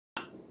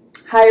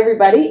Hi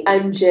everybody,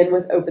 I'm Jen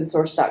with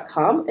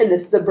Opensource.com, and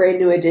this is a brand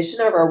new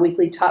edition of our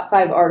weekly top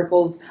 5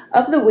 articles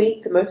of the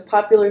week, the most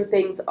popular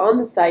things on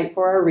the site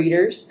for our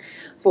readers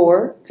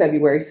for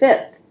February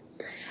 5th.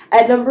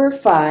 At number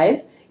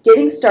 5,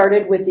 getting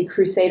started with the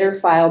Krusader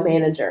file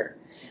manager.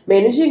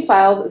 Managing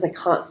files is a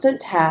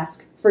constant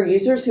task for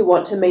users who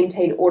want to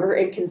maintain order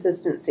and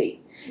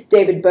consistency.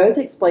 David Both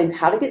explains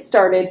how to get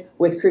started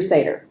with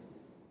Krusader.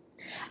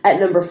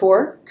 At number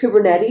 4,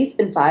 Kubernetes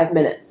in 5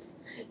 minutes.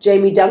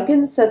 Jamie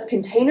Duncan says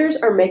containers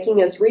are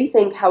making us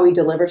rethink how we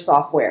deliver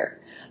software,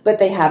 but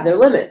they have their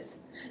limits.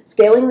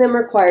 Scaling them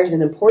requires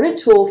an important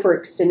tool for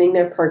extending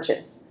their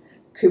purchase,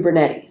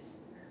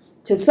 Kubernetes.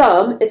 To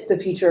some, it's the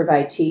future of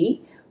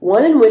IT,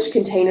 one in which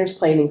containers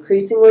play an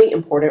increasingly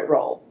important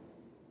role.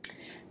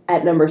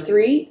 At number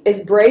 3,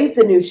 is Brave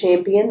the new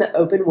champion the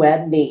open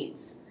web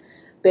needs?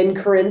 Ben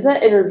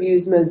Carenza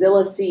interviews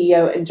Mozilla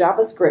CEO and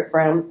JavaScript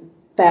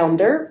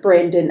founder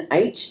Brandon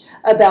Eich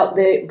about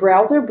the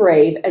browser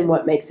Brave and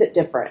what makes it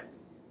different.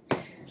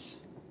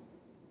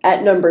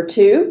 At number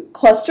 2,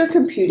 cluster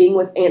computing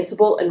with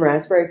Ansible and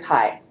Raspberry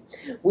Pi.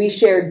 We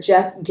shared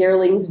Jeff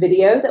Gerling's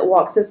video that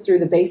walks us through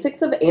the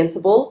basics of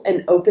Ansible,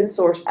 an open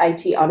source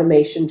IT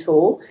automation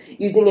tool,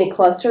 using a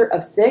cluster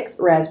of 6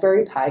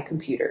 Raspberry Pi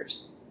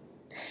computers.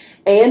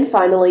 And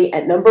finally,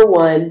 at number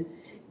 1,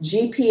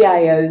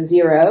 GPIO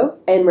 0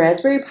 and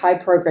Raspberry Pi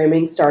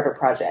programming starter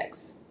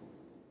projects.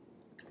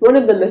 One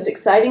of the most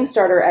exciting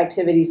starter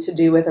activities to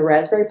do with a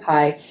Raspberry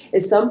Pi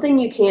is something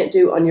you can't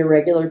do on your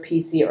regular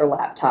PC or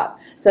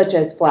laptop, such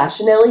as flash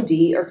an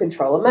LED or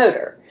control a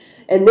motor.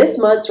 In this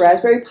month's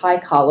Raspberry Pi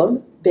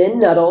column, Ben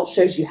Nuttall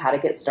shows you how to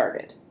get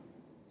started.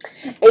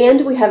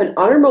 And we have an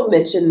honorable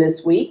mention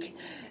this week.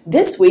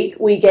 This week,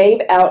 we gave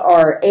out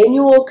our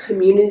annual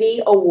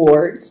community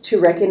awards to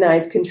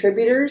recognize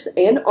contributors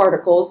and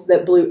articles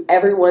that blew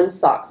everyone's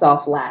socks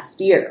off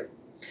last year.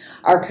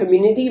 Our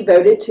community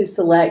voted to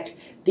select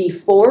the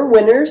 4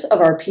 winners of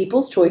our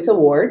People's Choice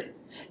Award,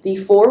 the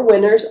 4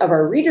 winners of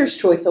our Reader's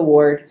Choice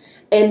Award,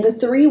 and the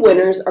 3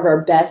 winners of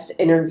our Best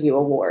Interview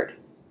Award.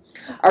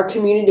 Our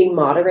community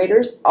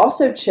moderators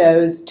also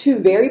chose 2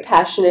 very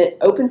passionate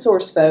open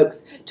source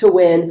folks to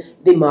win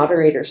the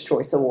Moderator's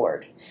Choice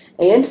Award.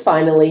 And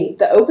finally,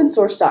 the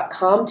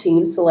Opensource.com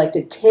team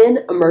selected 10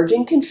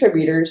 emerging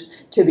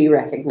contributors to be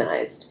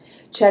recognized.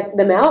 Check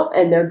them out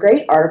and their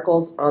great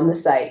articles on the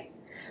site.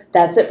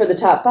 That's it for the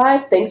top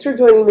 5. Thanks for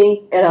joining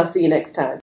me, and I'll see you next time.